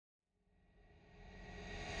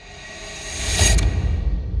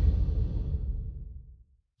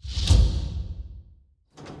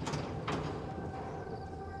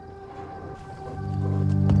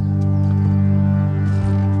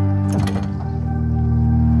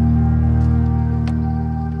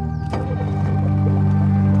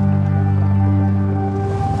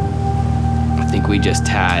just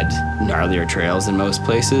had gnarlier trails in most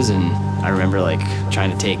places, and I remember like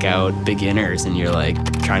trying to take out beginners, and you're like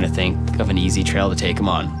trying to think of an easy trail to take them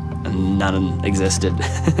on, and none existed.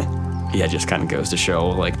 Yeah, it just kind of goes to show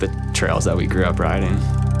like the trails that we grew up riding.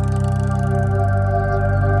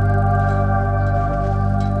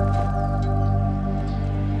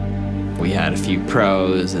 We had a few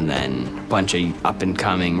pros and then a bunch of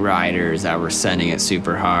up-and-coming riders that were sending it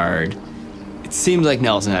super hard. It seems like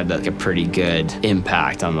Nelson had like a pretty good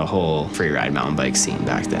impact on the whole freeride mountain bike scene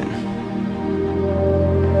back then.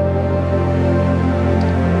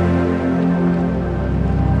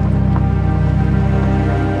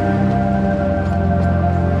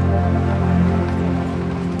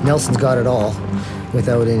 Nelson's got it all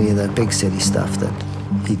without any of the big city stuff that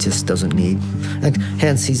he just doesn't need. And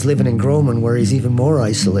hence he's living in Groman where he's even more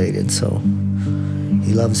isolated, so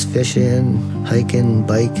he loves fishing, hiking,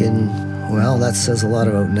 biking. Well, that says a lot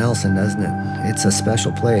about Nelson, doesn't it? It's a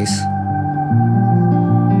special place.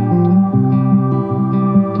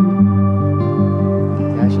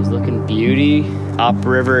 Yeah, she's looking beauty.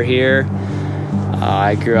 Upriver here.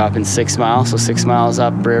 I grew up in 6 Mile, so 6 miles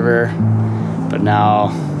upriver, but now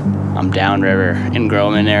I'm downriver in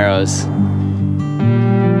Groman Narrows.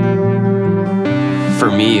 For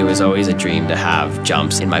me, it was always a dream to have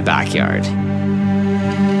jumps in my backyard.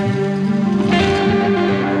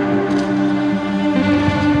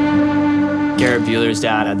 Garrett Bueller's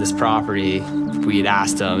dad had this property. We had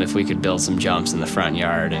asked him if we could build some jumps in the front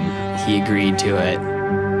yard, and he agreed to it.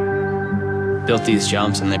 Built these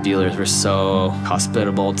jumps, and the Buellers were so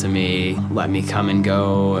hospitable to me, let me come and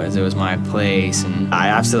go as it was my place, and I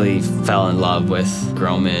absolutely fell in love with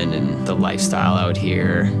Groman and the lifestyle out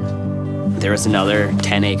here. There was another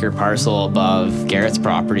 10-acre parcel above Garrett's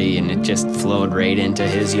property, and it just flowed right into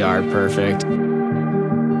his yard perfect.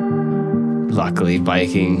 Luckily,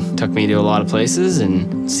 biking took me to a lot of places,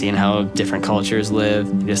 and seeing how different cultures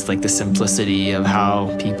live, just like the simplicity of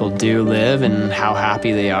how people do live and how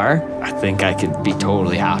happy they are. I think I could be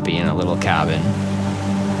totally happy in a little cabin.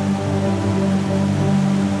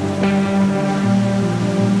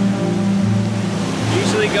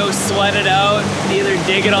 Usually go sweat it out, either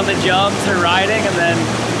dig it on the jumps or riding, and then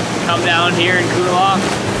come down here and cool off.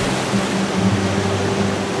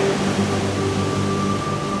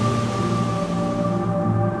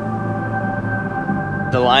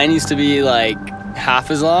 The line used to be like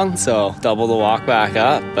half as long, so double the walk back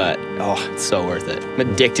up, but oh, it's so worth it. I'm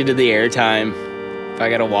addicted to the airtime. If I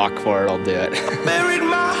gotta walk for it, I'll do it. I buried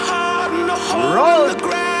my heart in a hole in the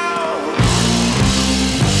ground,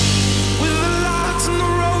 with the lights and the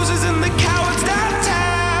roses and the cowards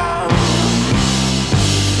downtown.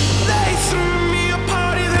 They threw me a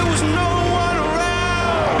party, there was no one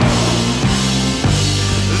around.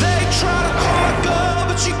 They tried to call a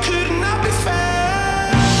girl, but she could not be found.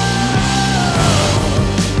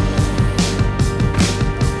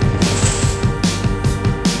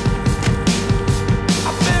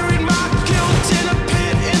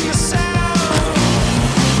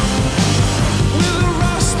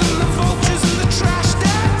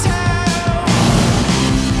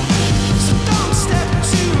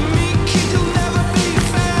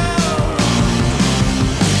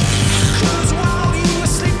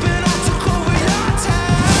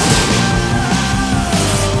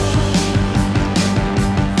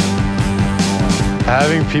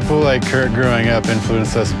 Having people like Kurt growing up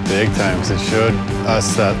influenced us big time, because it showed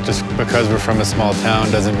us that just because we're from a small town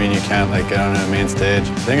doesn't mean you can't like get on a main stage.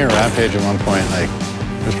 I think at Rampage at one point, like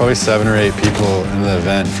there's probably 7 or 8 people in the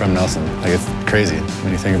event from Nelson. Like it's crazy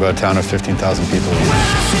when you think about a town of 15,000 people.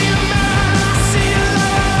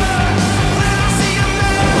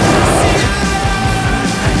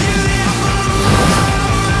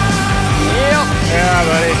 Yeah,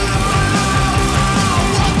 buddy.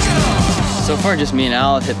 So far, just me and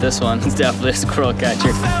Al have hit this one. It's definitely a squirrel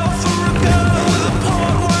catcher.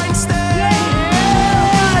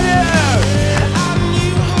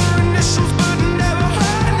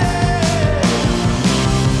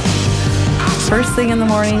 First thing in the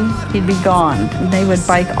morning, he'd be gone. They would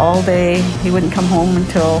bike all day. He wouldn't come home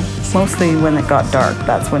until mostly when it got dark.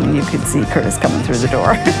 That's when you could see Curtis coming through the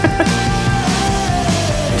door.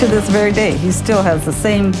 To this very day, he still has the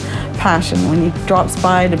same passion when he drops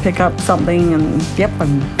by to pick up something and, yep,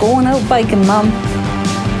 I'm going out biking, Mom.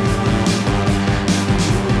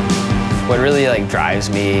 What really like drives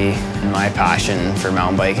me and my passion for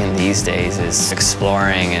mountain biking these days is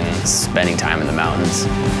exploring and spending time in the mountains.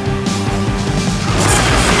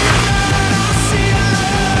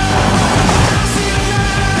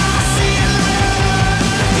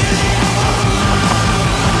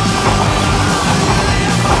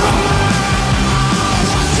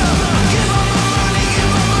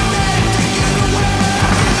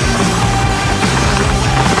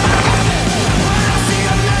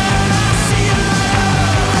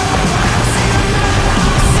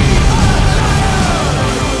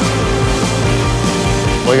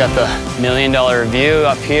 We got the $1 million view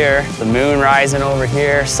up here, the moon rising over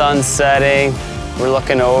here, sun setting. We're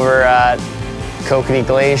looking over at Kokanee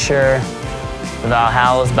Glacier. The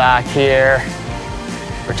Valhalla's back here.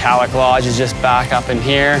 Bertalic Lodge is just back up in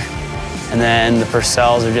here. And then the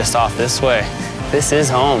Purcells are just off this way. This is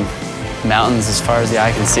home. Mountains as far as the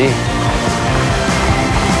eye can see.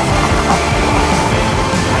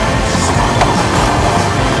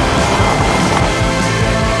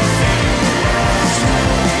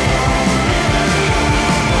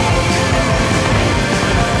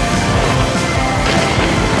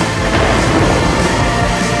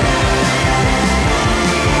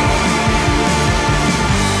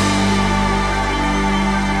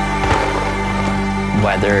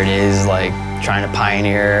 Whether it is like trying to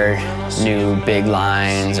pioneer new big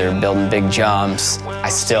lines or building big jumps, I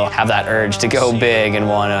still have that urge to go big and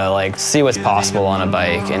want to like see what's possible on a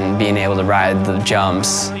bike, and being able to ride the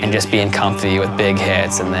jumps and just being comfy with big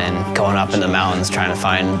hits, and then going up in the mountains trying to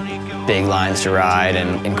find big lines to ride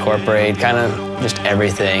and incorporate kind of just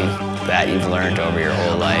everything that you've learned over your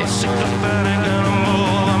whole life.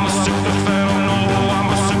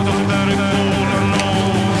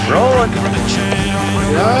 Rolling.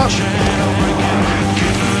 Yeah.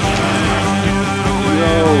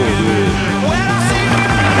 Yo.